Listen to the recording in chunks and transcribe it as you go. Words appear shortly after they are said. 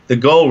the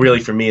goal really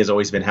for me has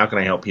always been, how can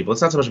I help people?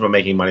 It's not so much about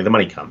making money. The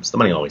money comes. The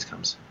money always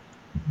comes.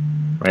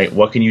 Right?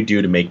 What can you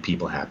do to make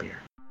people happier?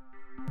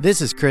 This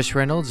is Chris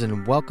Reynolds,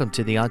 and welcome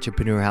to the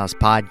Entrepreneur House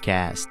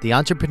podcast. The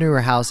Entrepreneur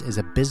House is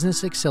a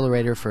business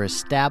accelerator for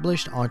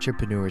established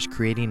entrepreneurs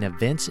creating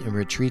events and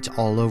retreats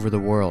all over the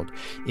world.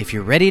 If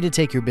you're ready to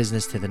take your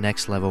business to the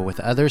next level with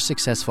other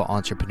successful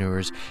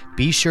entrepreneurs,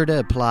 be sure to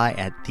apply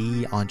at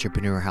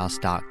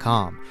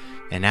theentrepreneurhouse.com.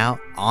 And now,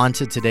 on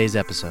to today's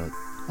episode.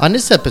 On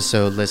this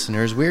episode,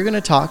 listeners, we're going to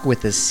talk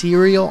with the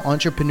serial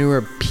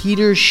entrepreneur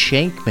Peter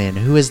Shankman,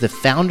 who is the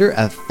founder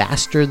of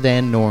Faster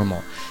Than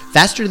Normal.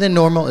 Faster Than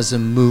Normal is a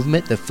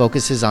movement that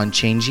focuses on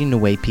changing the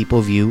way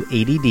people view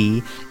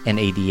ADD and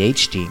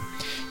ADHD.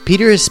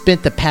 Peter has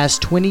spent the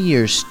past 20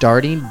 years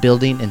starting,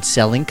 building, and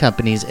selling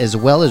companies, as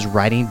well as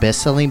writing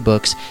best-selling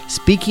books,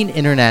 speaking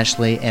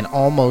internationally, and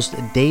almost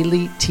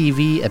daily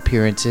TV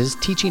appearances,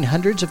 teaching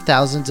hundreds of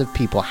thousands of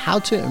people how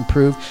to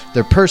improve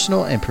their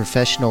personal and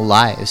professional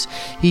lives.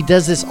 He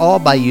does this all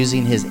by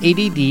using his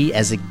ADD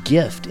as a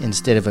gift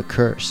instead of a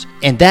curse.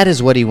 And that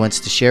is what he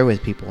wants to share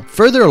with people.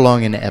 Further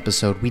along in the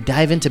episode, we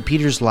dive into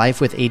Peter's life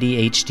with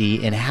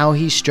ADHD and how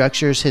he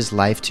structures his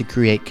life to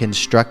create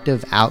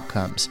constructive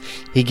outcomes.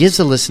 He gives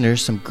the listeners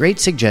some great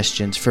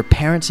suggestions for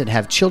parents that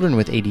have children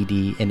with ADD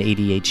and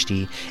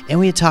ADHD, and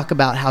we talk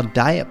about how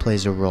diet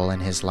plays a role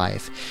in his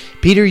life.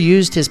 Peter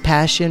used his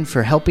passion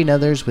for helping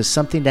others with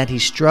something that he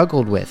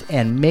struggled with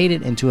and made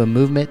it into a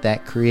movement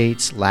that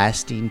creates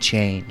lasting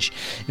change.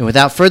 And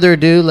without further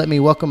ado, let me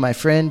welcome my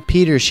friend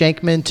Peter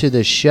Shankman to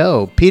the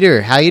show.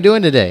 Peter, how you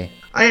doing today?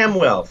 I am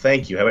well,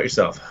 thank you. How about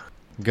yourself?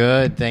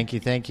 Good, thank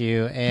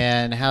you.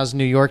 And how's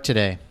New York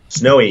today?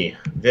 Snowy,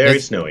 very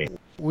snowy.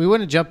 We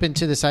want to jump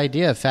into this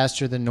idea of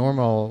Faster Than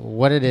Normal,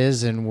 what it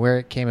is and where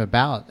it came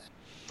about.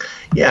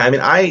 Yeah, I mean,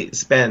 I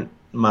spent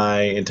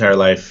my entire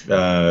life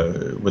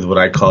with what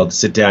I called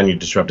sit down, you're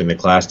disrupting the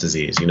class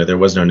disease. You know, there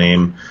was no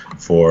name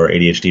for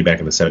ADHD back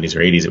in the 70s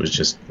or 80s. It was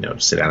just,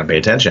 sit down and pay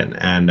attention.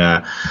 And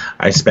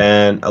I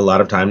spent a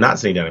lot of time not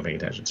sitting down and paying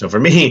attention. So for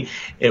me,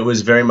 it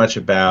was very much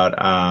about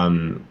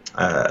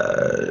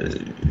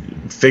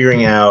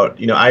figuring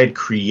out, I had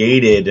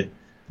created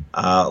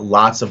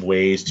lots of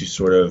ways to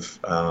sort of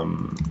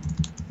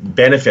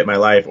benefit my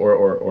life,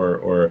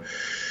 or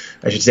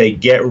I should say,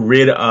 get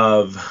rid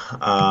of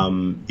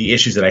the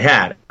issues that I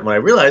had. And what I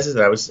realized is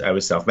that I was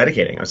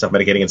self-medicating. I was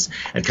self-medicating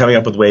and coming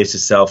up with ways to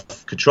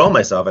self-control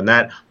myself, and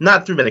that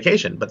not through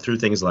medication, but through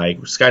things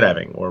like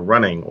skydiving or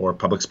running or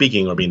public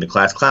speaking or being the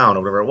class clown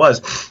or whatever it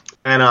was.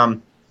 And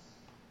it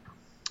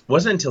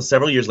wasn't until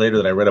several years later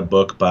that I read a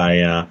book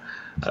by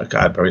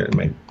probably in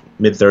my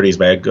mid-30s,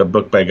 by a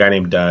book by a guy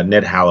named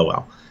Ned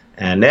Hallowell.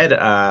 And Ned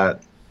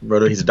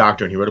he's a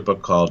doctor, and he wrote a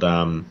book called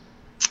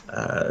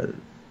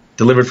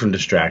Delivered from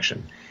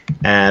Distraction.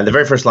 And the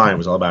very first line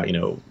was all about,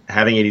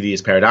 having ADD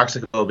is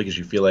paradoxical because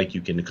you feel like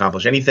you can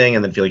accomplish anything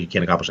and then feel like you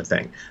can't accomplish a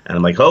thing. And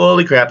I'm like,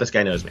 holy crap, this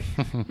guy knows me.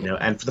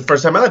 And for the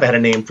first time in my life, I had a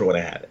name for what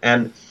I had.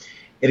 And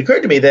it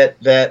occurred to me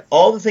that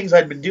all the things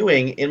I'd been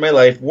doing in my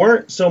life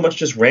weren't so much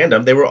just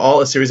random. They were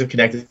all a series of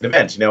connected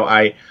events.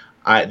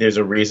 There's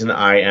a reason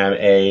I am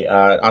a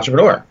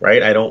entrepreneur,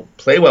 right? I don't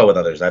play well with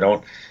others. I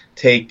don't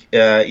take,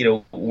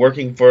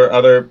 working for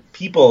other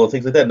people,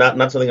 things like that,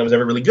 not something I was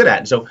ever really good at.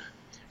 And so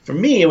for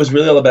me, it was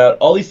really all about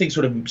all these things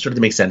sort of to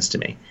make sense to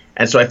me.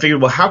 And so I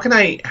figured, well, how can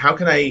I,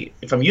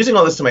 if I'm using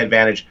all this to my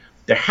advantage,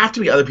 there have to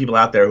be other people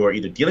out there who are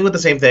either dealing with the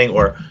same thing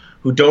or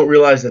who don't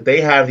realize that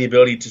they have the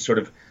ability to sort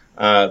of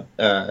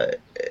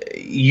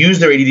use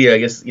their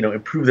ADD,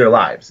 improve their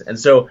lives. And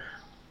so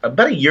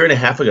about a year and a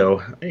half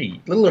ago,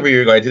 a little over a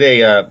year ago, I did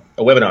a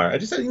webinar. I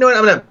just said, I'm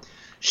going to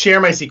share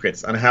my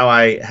secrets on how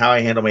I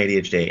handle my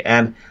ADHD.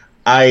 And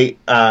I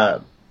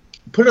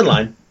put it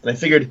online, and I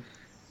figured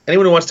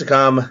anyone who wants to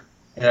come,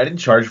 and I didn't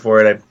charge for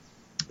it.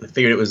 I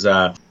figured it was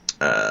I'd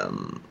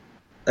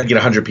get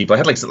 100 people. I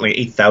had something like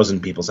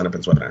 8,000 people sign up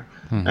in this webinar.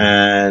 Mm-hmm.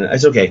 And I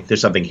said, okay,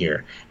 there's something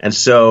here. And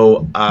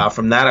so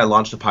from that, I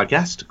launched a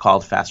podcast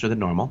called Faster Than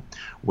Normal,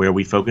 where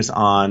we focus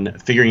on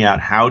figuring out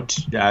how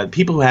to,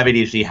 people who have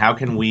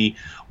ADHD,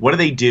 what do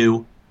they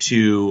do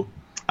to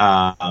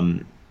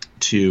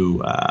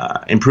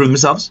improve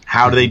themselves?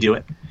 How do they do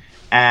it?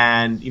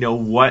 And,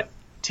 what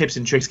tips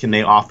and tricks can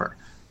they offer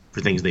for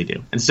things they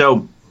do? And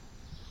so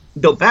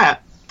built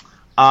that.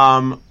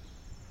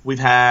 We've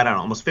had,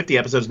 almost 50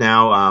 episodes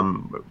now. A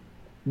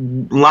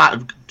lot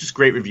of just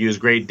great reviews,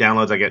 great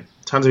downloads. I get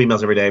tons of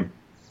emails every day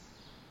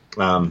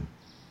from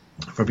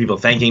people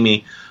thanking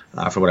me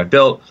for what I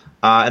built.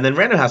 And then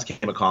Random House came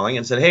calling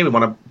and said, hey, we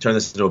want to turn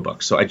this into a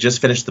book. So I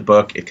just finished the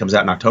book. It comes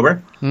out in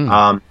October.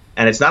 And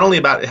it's not only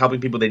about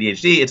helping people with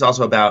ADHD, it's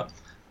also about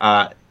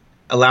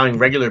allowing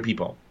regular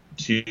people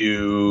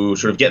to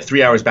sort of get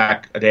 3 hours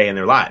back a day in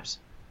their lives.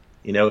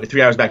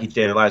 3 hours back each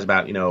day in their lives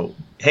about,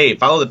 hey,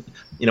 follow the,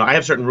 I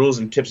have certain rules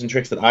and tips and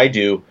tricks that I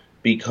do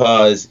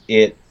because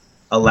it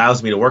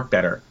allows me to work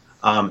better.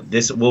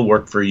 This will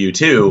work for you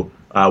too,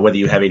 whether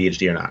you have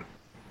ADHD or not.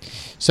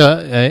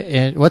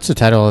 So what's the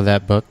title of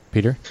that book,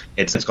 Peter?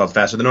 It's called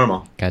Faster Than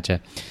Normal. Gotcha.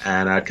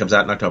 And it comes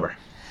out in October.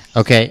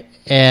 Okay.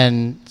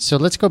 And so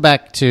let's go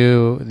back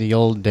to the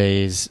old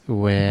days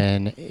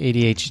when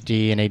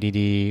ADHD and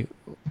ADD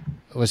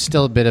was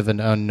still a bit of an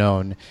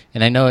unknown.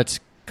 And I know it's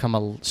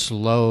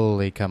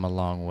slowly come a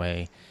long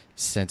way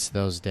since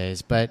those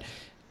days. But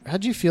how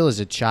did you feel as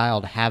a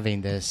child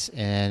having this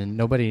and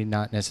nobody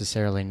not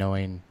necessarily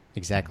knowing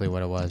exactly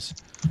what it was?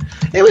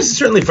 It was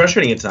certainly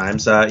frustrating at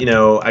times.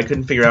 I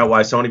couldn't figure out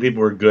why so many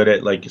people were good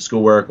at like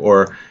schoolwork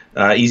or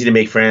easy to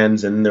make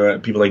friends, and there were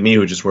people like me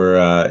who just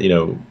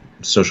were,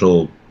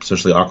 socially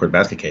awkward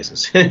basket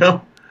cases.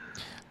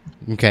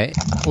 Okay.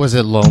 Was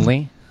it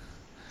lonely?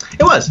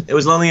 It was. It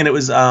was lonely, and it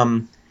was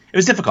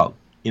difficult.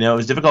 It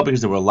was difficult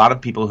because there were a lot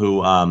of people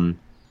who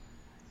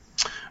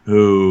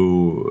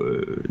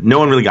no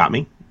one really got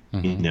me.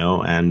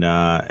 And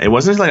it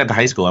wasn't until I got to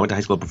high school. I went to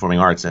high school of performing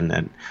arts,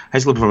 and high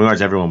school of performing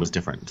arts, everyone was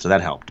different, so that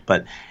helped.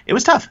 But it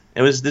was tough.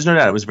 There's no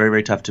doubt, it was very,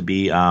 very tough to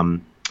be.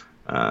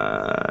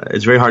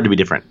 It's very hard to be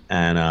different,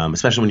 and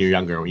especially when you're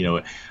younger.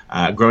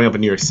 Growing up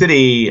in New York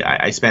City,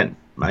 I spent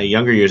my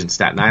younger years in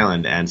Staten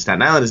Island, and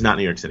Staten Island is not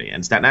New York City.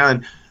 And Staten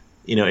Island,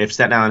 if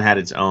Staten Island had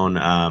its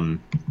own,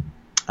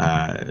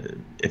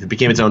 if it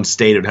became its own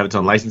state, it would have its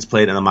own license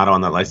plate, and the motto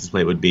on that license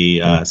plate would be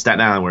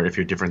Staten Island, where if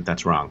you're different,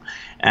 that's wrong.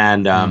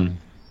 And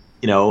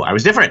I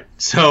was different.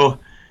 So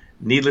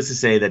needless to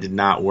say, that did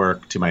not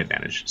work to my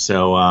advantage.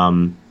 So,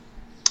 I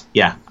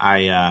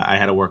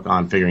had to work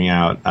on figuring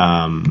out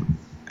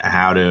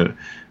how to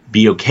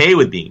be okay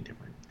with being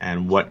different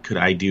and what could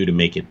I do to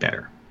make it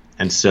better.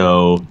 And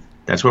so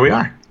that's where we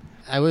are.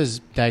 I was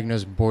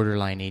diagnosed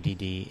borderline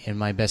ADD, and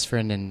my best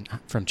friend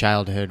from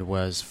childhood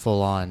was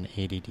full-on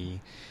ADD.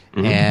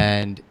 Mm-hmm.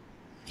 And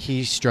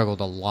he struggled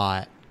a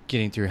lot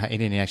getting through. He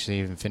didn't actually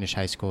even finish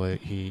high school.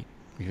 He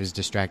was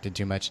distracted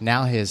too much.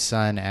 Now his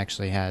son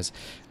actually is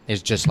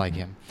just like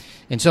him.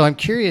 And so I'm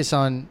curious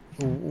on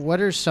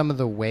what are some of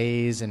the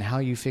ways and how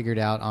you figured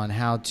out on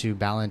how to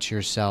balance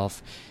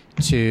yourself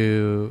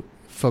to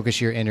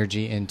focus your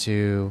energy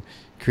into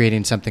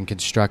creating something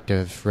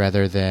constructive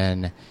rather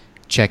than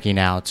checking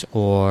out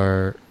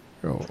or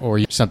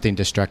something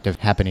destructive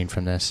happening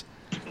from this.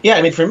 Yeah,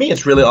 I mean, for me,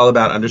 it's really all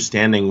about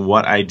understanding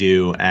what I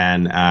do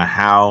and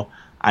how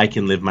I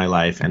can live my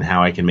life and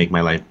how I can make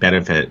my life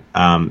benefit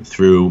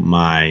through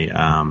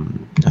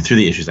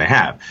the issues I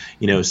have.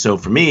 So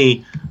for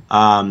me,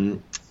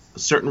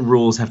 certain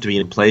rules have to be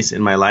in place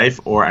in my life,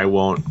 or I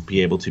won't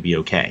be able to be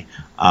okay.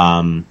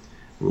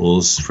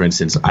 Rules, for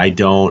instance, I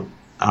don't.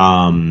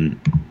 It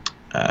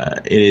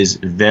is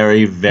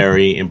very,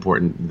 very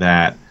important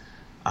that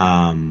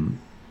I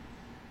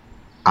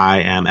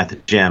am at the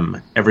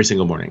gym every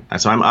single morning.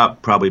 So I'm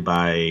up probably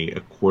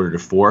by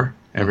 3:45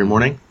 every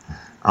morning.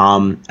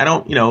 I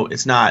don't,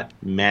 it's not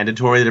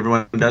mandatory that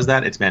everyone does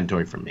that. It's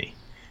mandatory for me.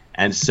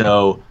 And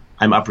so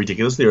I'm up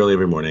ridiculously early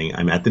every morning.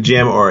 I'm at the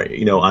gym, or,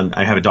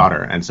 I have a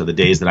daughter. And so the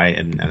days that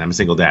and I'm a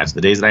single dad. So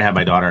the days that I have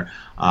my daughter,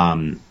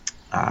 I'm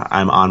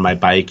on my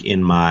bike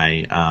in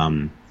my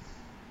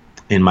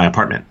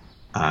apartment,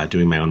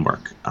 doing my own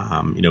work,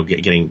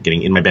 getting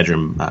in my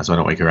bedroom so I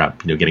don't wake her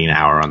up, getting an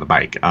hour on the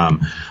bike. On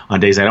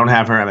days I don't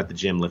have her, I'm at the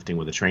gym lifting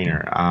with a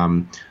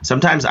trainer.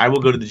 Sometimes I will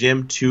go to the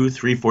gym 2,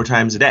 3, 4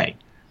 times a day.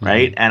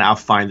 Right. And I'll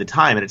find the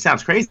time, and it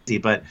sounds crazy,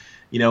 but,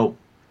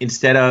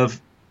 instead of,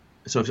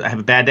 so if I have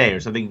a bad day or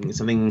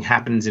something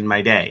happens in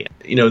my day,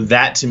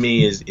 that to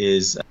me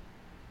is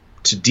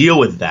to deal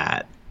with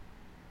that.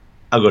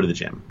 I'll go to the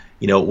gym.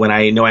 When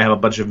I know I have a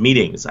bunch of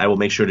meetings, I will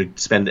make sure to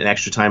spend an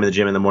extra time in the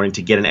gym in the morning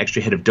to get an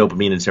extra hit of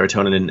dopamine and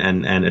serotonin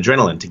and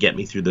adrenaline to get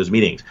me through those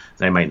meetings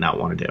that I might not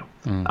want to do.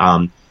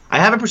 I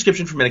have a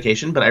prescription for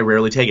medication, but I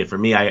rarely take it. For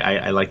me,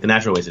 I like the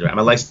natural ways to do it. I'm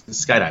a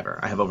licensed skydiver.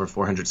 I have over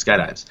 400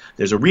 skydives.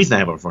 There's a reason I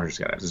have over 400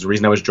 skydives. There's a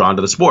reason I was drawn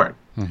to the sport,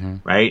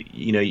 right?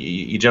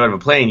 You jump out of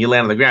a plane, you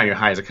land on the ground, you're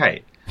high as a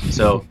kite.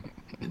 So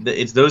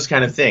it's those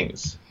kind of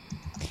things.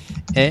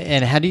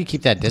 And how do you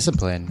keep that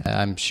discipline?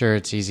 I'm sure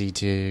it's easy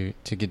to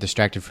get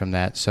distracted from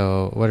that.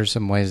 So what are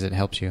some ways that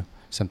helps you?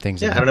 Some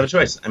things. Yeah, I don't have a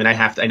choice. I mean, I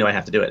know I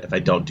have to do it. If I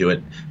don't do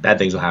it, bad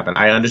things will happen.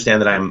 I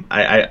understand that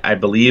I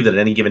believe that at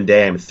any given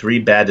day I'm 3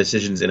 bad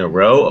decisions in a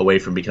row away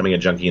from becoming a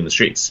junkie in the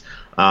streets.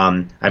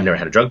 I've never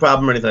had a drug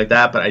problem or anything like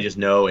that, but I just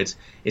know it's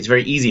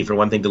very easy for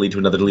one thing to lead to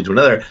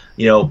another.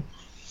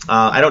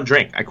 I don't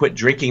drink. I quit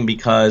drinking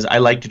because I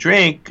like to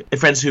drink.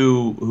 Friends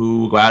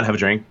who go out, have a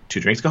drink,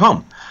 2 drinks, go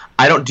home.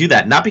 I don't do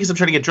that. Not because I'm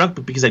trying to get drunk,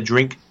 but because I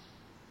drink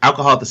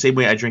alcohol the same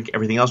way I drink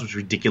everything else, which is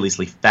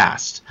ridiculously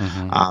fast.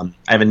 I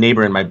have a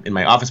neighbor in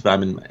my office, but I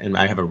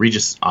have a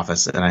Regis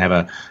office, and I have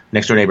a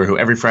next door neighbor who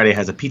every Friday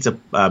has a pizza.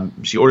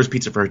 She orders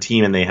pizza for her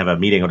team, and they have a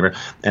meeting or whatever.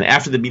 And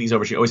after the meeting's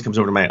over, she always comes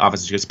over to my office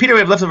and she goes, "Peter, we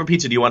have leftover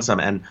pizza. Do you want some?"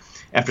 And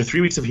after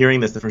 3 weeks of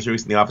hearing this, the first 3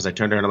 weeks in the office, I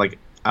turned to her and I'm like,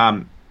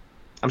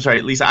 "I'm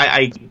sorry, Lisa,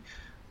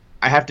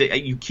 I have to.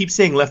 You keep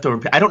saying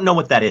leftover. I don't know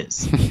what that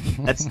is.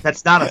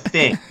 That's not a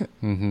thing,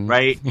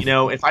 right?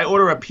 If I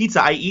order a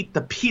pizza, I eat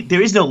the pizza.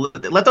 There is no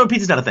leftover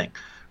pizza. Is not a thing,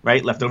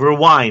 right? Leftover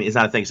wine is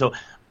not a thing. So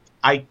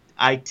I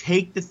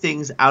take the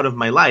things out of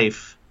my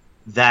life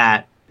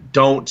that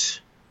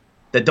don't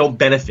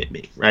benefit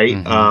me,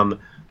 right?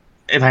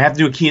 if I have to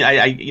do a keynote,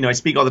 I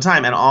speak all the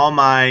time, and all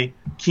my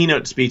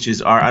keynote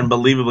speeches are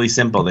unbelievably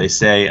simple. They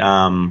say,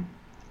 I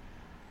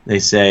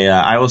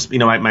will,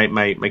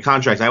 my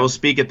contract, I will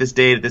speak at this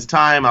date at this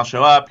time. I'll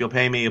show up. You'll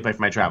pay me. You'll pay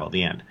for my travel.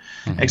 The end.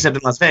 Mm-hmm. Except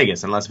in Las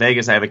Vegas. In Las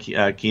Vegas, I have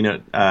a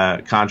keynote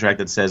contract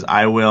that says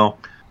I will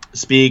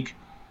speak.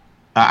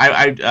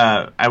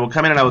 I will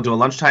come in and I will do a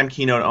lunchtime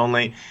keynote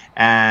only,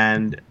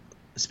 and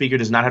the speaker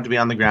does not have to be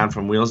on the ground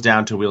from wheels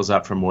down to wheels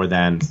up for more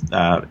than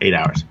 8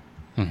 hours.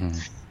 Mm-hmm.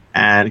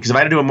 And because if I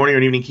had to do a morning or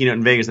an evening keynote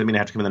in Vegas, that means I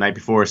have to come in the night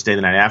before or stay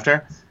the night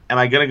after. Am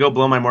I going to go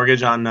blow my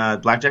mortgage on a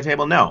blackjack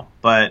table? No.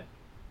 But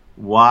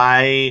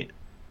why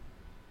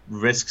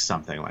risk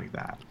something like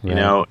that?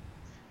 Right.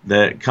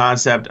 The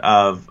concept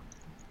of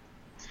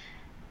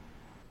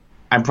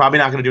I'm probably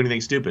not going to do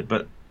anything stupid,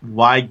 but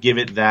why give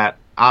it that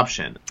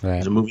option?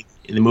 Right. There's a movie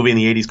in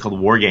the 80s called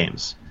War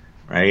Games,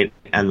 right?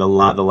 And the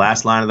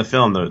last line of the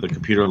film, the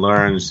computer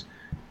learns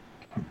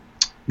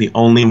the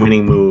only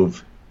winning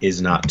move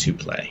is not to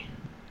play.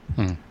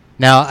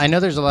 Now, I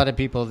know there's a lot of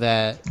people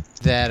that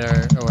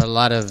or a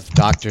lot of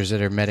doctors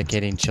that are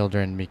medicating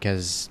children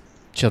because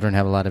children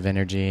have a lot of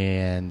energy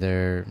and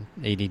they're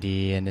ADD,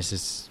 and this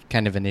is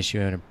kind of an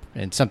issue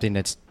and something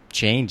that's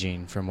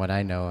changing from what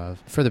I know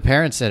of. For the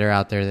parents that are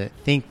out there that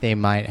think they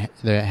might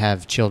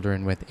have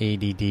children with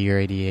ADD or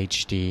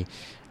ADHD,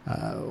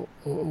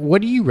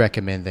 what do you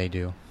recommend they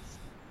do?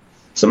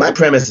 So my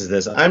premise is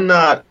this: I'm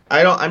not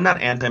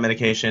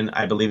anti-medication.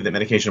 I believe that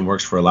medication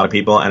works for a lot of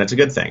people, and it's a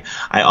good thing.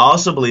 I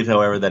also believe,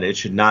 however, that it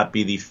should not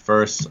be the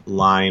first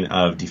line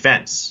of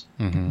defense.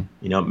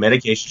 Mm-hmm.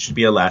 Medication should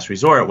be a last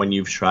resort when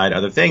you've tried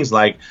other things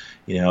like,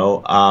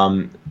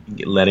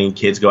 letting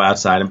kids go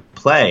outside and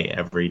play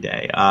every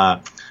day.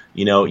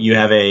 You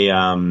have a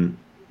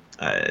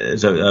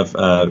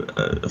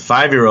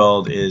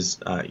 5-year-old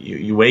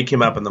you wake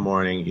him up in the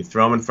morning, you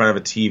throw him in front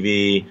of a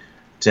TV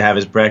to have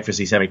his breakfast.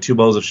 He's having 2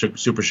 bowls of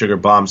super sugar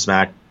bomb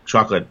smack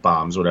chocolate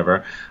bombs,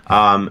 whatever.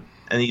 And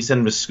then you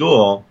send him to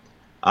school,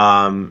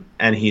 and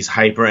he's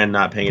hyper and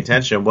not paying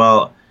attention.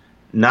 Well,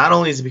 not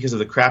only is it because of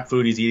the crap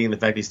food he's eating and the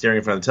fact he's staring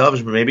in front of the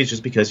television, but maybe it's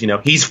just because,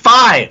 he's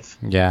 5.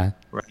 Yeah.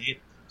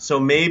 Right. So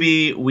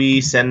maybe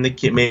we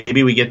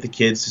maybe we get the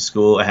kids to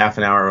school a half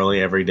an hour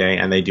early every day,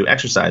 and they do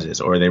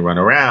exercises or they run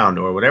around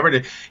or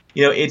whatever.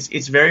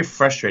 It's very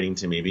frustrating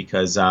to me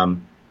because I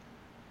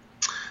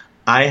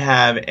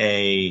have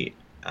a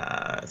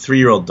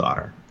 3-year-old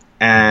daughter,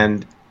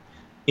 and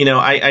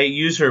I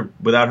use her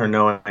without her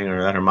knowing or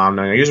without her mom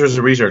knowing. I use her as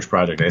a research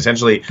project.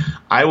 Essentially,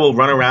 I will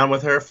run around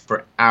with her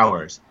for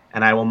hours,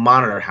 and I will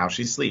monitor how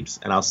she sleeps,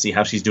 and I'll see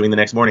how she's doing the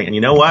next morning. And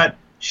you know what?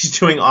 She's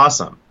doing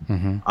awesome.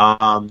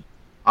 Mm-hmm.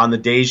 On the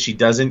days she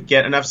doesn't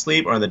get enough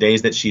sleep, or on the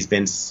days that she's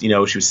been, she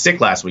was sick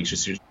last week,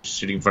 she's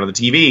sitting in front of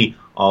the TV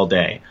all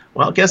day.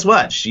 Well, guess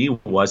what? She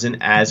wasn't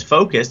as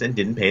focused and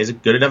didn't pay as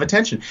good enough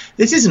attention.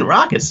 This isn't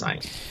rocket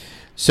science.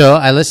 So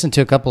I listened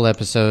to a couple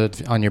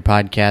episodes on your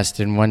podcast,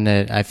 and one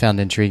that I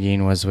found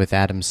intriguing was with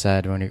Adam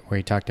Sudd, where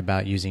he talked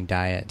about using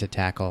diet to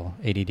tackle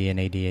ADD and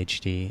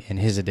ADHD and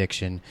his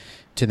addiction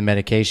to the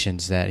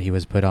medications that he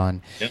was put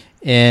on. Yep.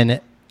 And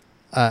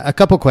a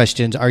couple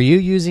questions. Are you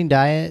using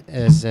diet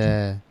as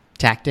a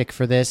tactic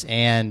for this,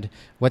 and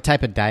what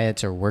type of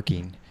diets are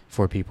working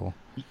for people?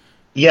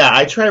 Yeah,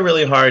 I try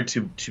really hard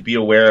to be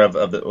aware of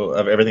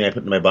everything I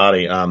put in my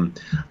body.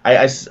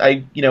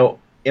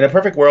 In a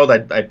perfect world,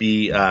 I'd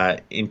be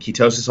in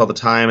ketosis all the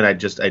time, and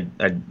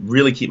I'd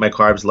really keep my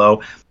carbs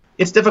low.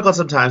 It's difficult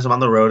sometimes. I'm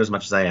on the road as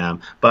much as I am,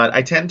 but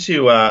I tend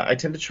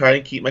to try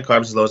to keep my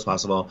carbs as low as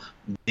possible.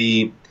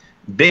 The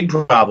big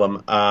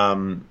problem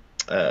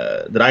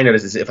that I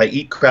notice is if I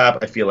eat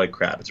crap, I feel like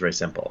crap. It's very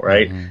simple,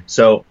 right? Mm-hmm.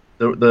 So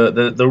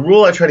the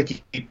rule I try to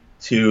keep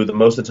to the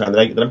most of the time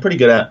that I'm pretty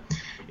good at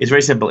is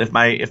very simple. If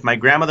my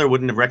grandmother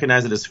wouldn't have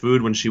recognized it as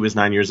food when she was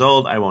 9 years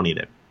old, I won't eat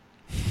it.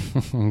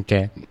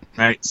 Okay.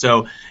 Right.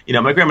 So,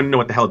 my grandma didn't know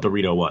what the hell a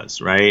Dorito was,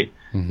 right?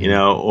 Mm-hmm.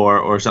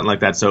 Or something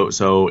like that.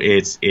 So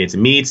it's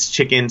meats,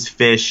 chickens,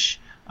 fish,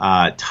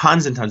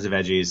 tons and tons of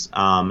veggies.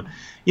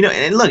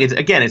 And look,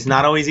 it's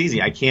not always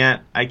easy. I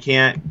can't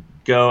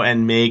go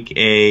and make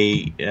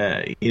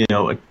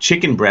a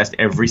chicken breast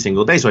every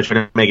single day. So I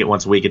try to make it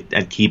once a week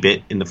and keep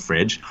it in the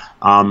fridge.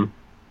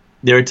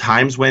 There are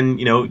times when,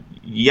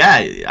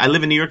 I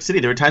live in New York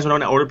City. There are times when I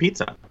want to order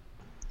pizza,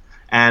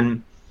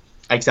 and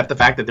I accept the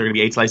fact that there are going to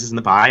be 8 slices in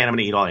the pie, and I'm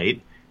going to eat all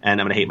 8, and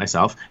I'm going to hate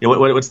myself.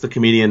 What's the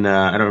comedian?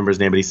 I don't remember his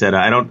name, but he said,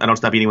 "I don't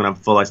stop eating when I'm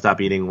full. I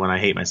stop eating when I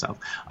hate myself."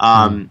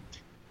 And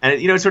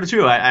it's sort of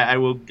true.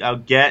 I'll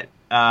get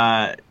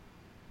to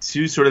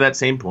sort of that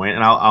same point,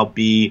 and I'll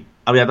be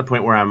at the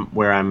point where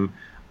I'm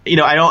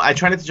I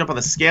try not to jump on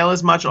the scale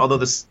as much, although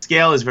the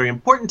scale is very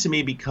important to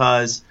me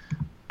because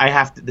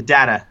the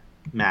data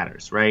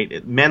matters,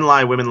 right? Men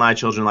lie, women lie,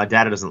 children lie.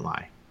 Data doesn't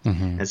lie.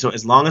 Mm-hmm. And so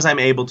as long as I'm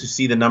able to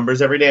see the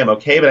numbers every day, I'm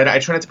okay. But I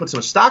try not to put so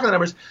much stock in the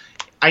numbers.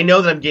 I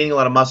know that I'm gaining a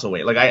lot of muscle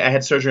weight. Like I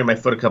had surgery on my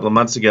foot a couple of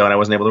months ago, and I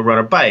wasn't able to run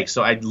or bike,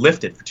 so I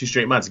lifted for 2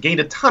 straight months, gained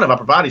a ton of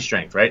upper body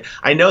strength. Right?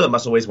 I know that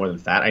muscle weighs more than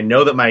fat. I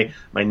know that my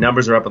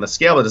numbers are up on the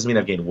scale, but it doesn't mean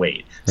I've gained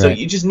weight. So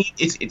you just need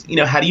it's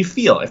how do you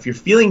feel? If you're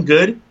feeling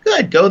good,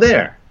 go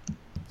there.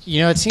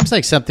 It seems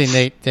like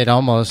something that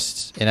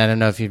almost, and I don't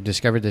know if you've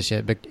discovered this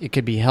yet, but it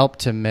could be helped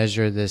to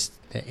measure the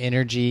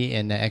energy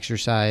and the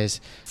exercise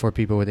for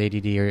people with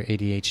ADD or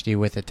ADHD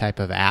with a type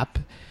of app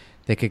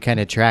that could kind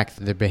of track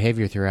their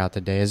behavior throughout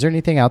the day. Is there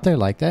anything out there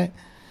like that?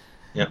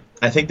 Yeah,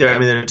 I think there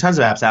are tons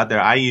of apps out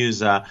there. I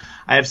use, I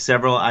have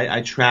several.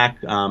 I track.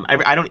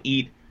 I don't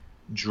eat,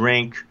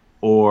 drink,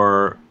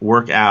 or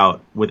work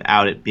out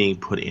without it being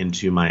put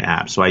into my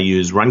app. So I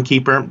use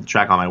Runkeeper to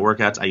track all my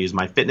workouts. I use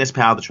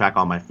MyFitnessPal to track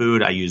all my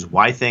food. I use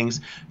Ythings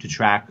to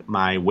track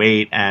my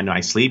weight and my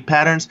sleep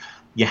patterns.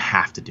 You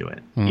have to do it.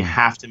 You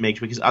have to make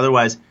sure, because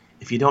otherwise,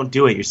 if you don't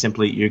do it,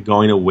 you're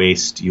going to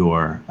waste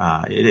your.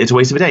 It's a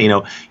waste of a day.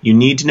 You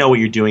need to know what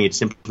you're doing. It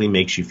simply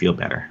makes you feel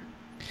better.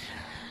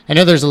 I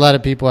know there's a lot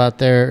of people out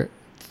there,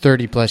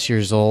 30 plus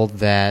years old,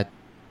 that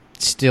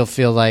still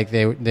feel like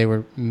they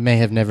may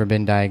have never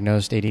been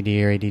diagnosed ADD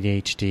or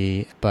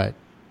ADHD, but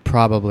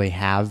probably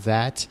have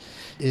that.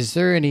 Is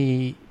there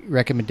any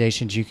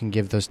recommendations you can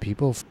give those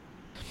people?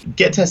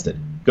 Get tested.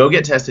 Go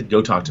get tested.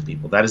 Go talk to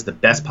people. That is the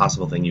best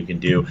possible thing you can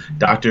do.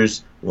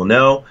 Doctors will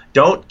know.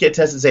 Don't get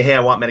tested and say, hey,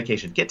 I want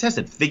medication. Get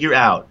tested. Figure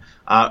out.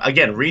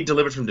 Again, read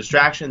Delivered from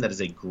Distraction. That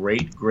is a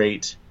great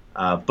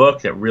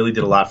book that really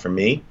did a lot for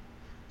me.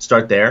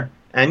 Start there.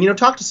 And,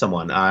 talk to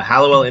someone.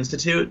 Hallowell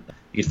Institute.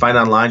 You can find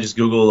online. Just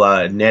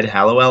Google Ned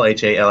Hallowell,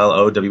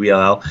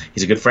 Hallowell.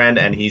 He's a good friend,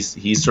 and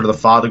he's sort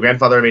of the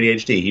grandfather of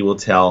ADHD. He will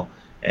tell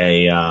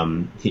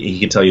he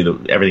can tell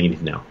you everything you need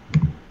to know.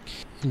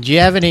 Do you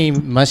have any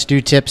must-do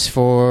tips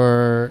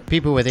for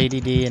people with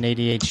ADD and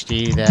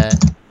ADHD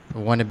that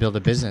want to build a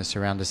business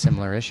around a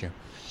similar issue?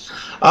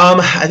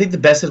 I think the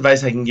best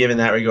advice I can give in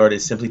that regard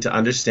is simply to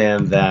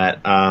understand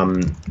that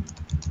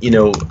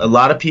a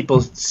lot of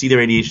people see their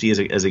ADHD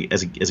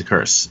as a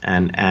curse,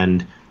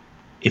 and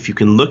if you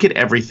can look at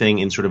everything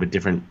in sort of a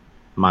different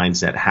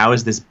mindset, how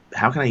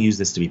can I use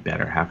this to be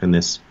better? How can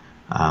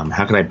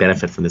I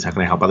benefit from this? How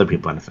can I help other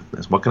people benefit from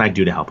this? What can I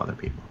do to help other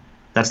people?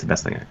 That's the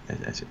best thing I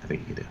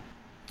think you can do.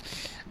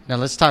 Now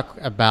let's talk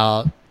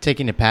about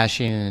taking a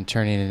passion and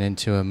turning it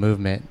into a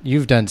movement.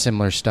 You've done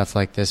similar stuff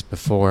like this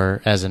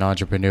before as an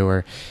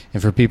entrepreneur.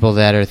 And for people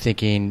that are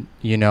thinking,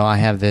 I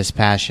have this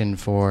passion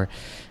for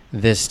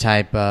this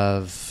type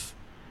of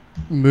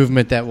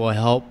movement that will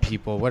help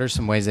people, what are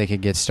some ways they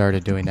could get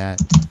started doing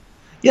that?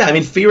 Yeah,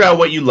 figure out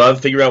what you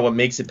love, figure out what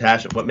makes the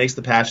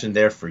passion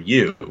there for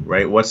you,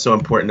 right? What's so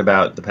important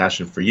about the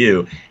passion for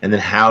you? And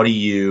then how are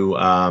you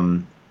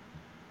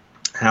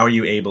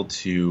able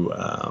to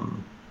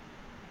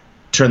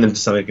turn them to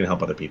something that can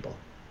help other people?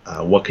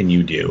 What can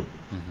you do?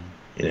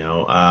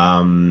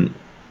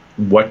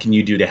 What can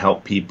you do to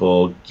help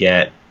people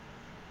get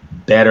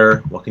better?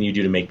 What can you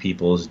do to make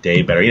people's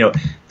day better?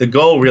 The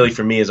goal really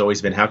for me has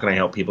always been, how can I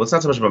help people? It's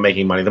not so much about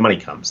making money. The money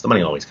comes. The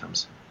money always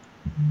comes.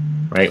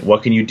 Right?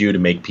 What can you do to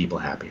make people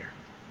happier?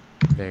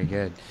 Very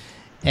good.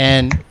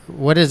 And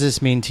what does this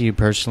mean to you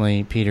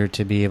personally, Peter,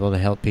 to be able to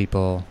help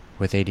people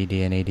with ADD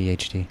and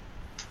ADHD?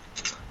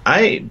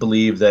 I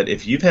believe that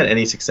if you've had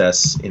any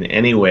success in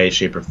any way,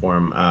 shape, or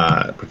form,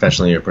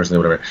 professionally or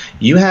personally, whatever,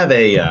 you have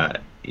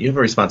a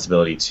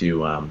responsibility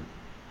to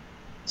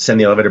send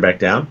the elevator back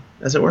down,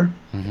 as it were.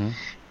 Mm-hmm.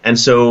 And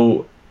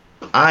so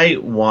I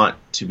want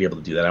to be able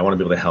to do that. I want to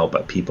be able to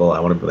help people. I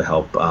want to be able to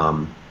help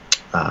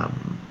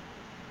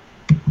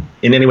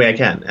in any way I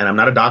can. And I'm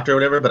not a doctor or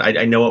whatever, but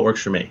I know what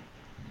works for me.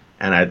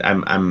 And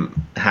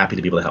I'm happy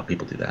to be able to help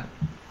people do that.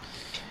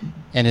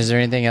 And is there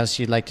anything else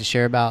you'd like to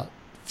share about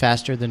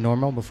Faster Than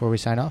Normal before we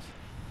sign off?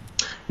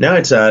 No,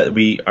 it's our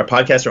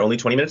podcasts are only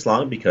 20 minutes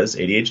long because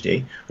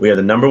ADHD. We are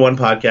the #1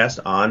 podcast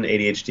on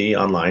ADHD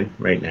online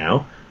right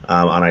now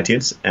on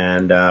iTunes,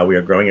 and we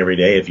are growing every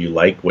day. If you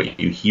like what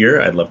you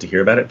hear, I'd love to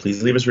hear about it.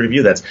 Please leave us a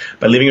review. That's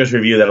by leaving us a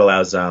review that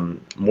allows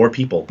more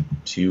people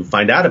to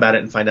find out about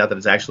it and find out that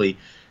it's actually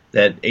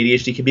that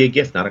ADHD can be a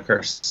gift, not a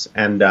curse.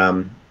 And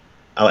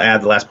I'll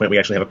add the last point. We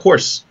actually have a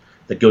course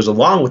that goes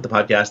along with the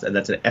podcast, and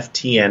that's at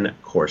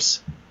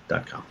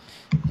ftncourse.com.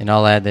 And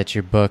I'll add that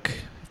your book,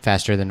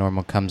 Faster Than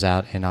Normal, comes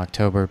out in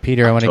October.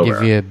 Peter, I want to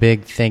give you a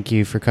big thank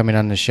you for coming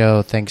on the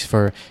show. Thanks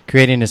for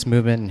creating this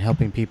movement and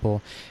helping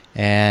people.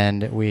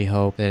 And we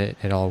hope that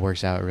it all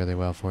works out really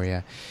well for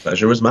you.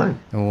 Pleasure was mine.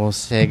 And we'll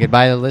say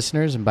goodbye to the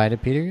listeners and bye to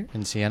Peter,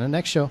 and see you on the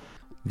next show.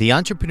 The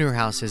Entrepreneur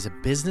House is a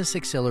business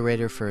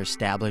accelerator for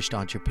established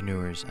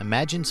entrepreneurs.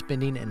 Imagine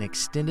spending an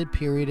extended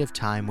period of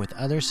time with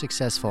other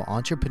successful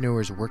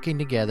entrepreneurs working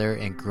together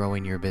and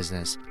growing your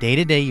business. Day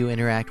to day, you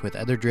interact with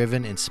other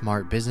driven and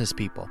smart business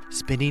people.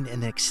 Spending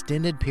an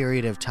extended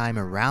period of time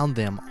around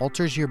them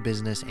alters your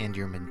business and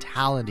your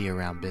mentality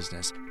around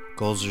business.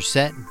 Goals are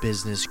set,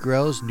 business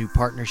grows, new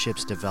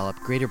partnerships develop,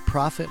 greater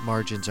profit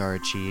margins are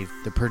achieved,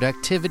 the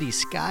productivity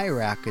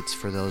skyrockets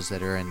for those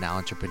that are in the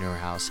Entrepreneur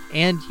House,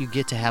 and you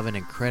get to have an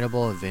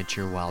incredible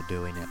adventure while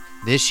doing it.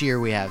 This year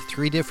we have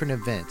 3 different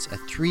events, a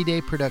 3-day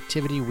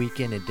productivity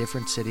weekend in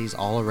different cities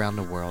all around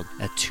the world,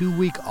 a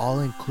 2-week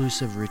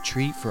all-inclusive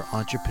retreat for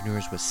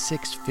entrepreneurs with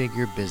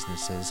 6-figure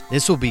businesses.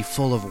 This will be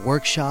full of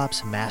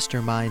workshops,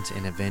 masterminds,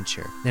 and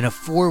adventure. Then a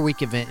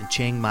 4-week event in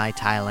Chiang Mai,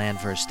 Thailand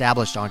for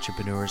established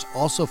entrepreneurs,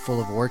 also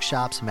full of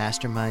workshops,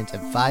 masterminds,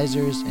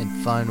 advisors, and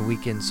fun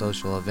weekend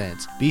social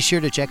events. Be sure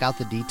to check out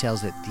the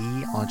details at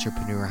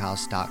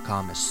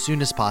theentrepreneurhouse.com as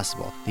soon as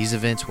possible. These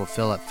events will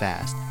fill up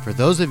fast. For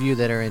those of you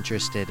that are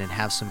interested and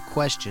have some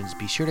questions,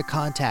 be sure to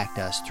contact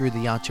us through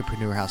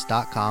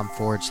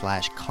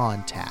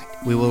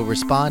theentrepreneurhouse.com/contact. We will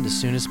respond as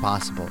soon as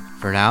possible.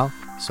 For now,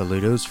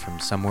 saludos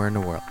from somewhere in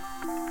the world.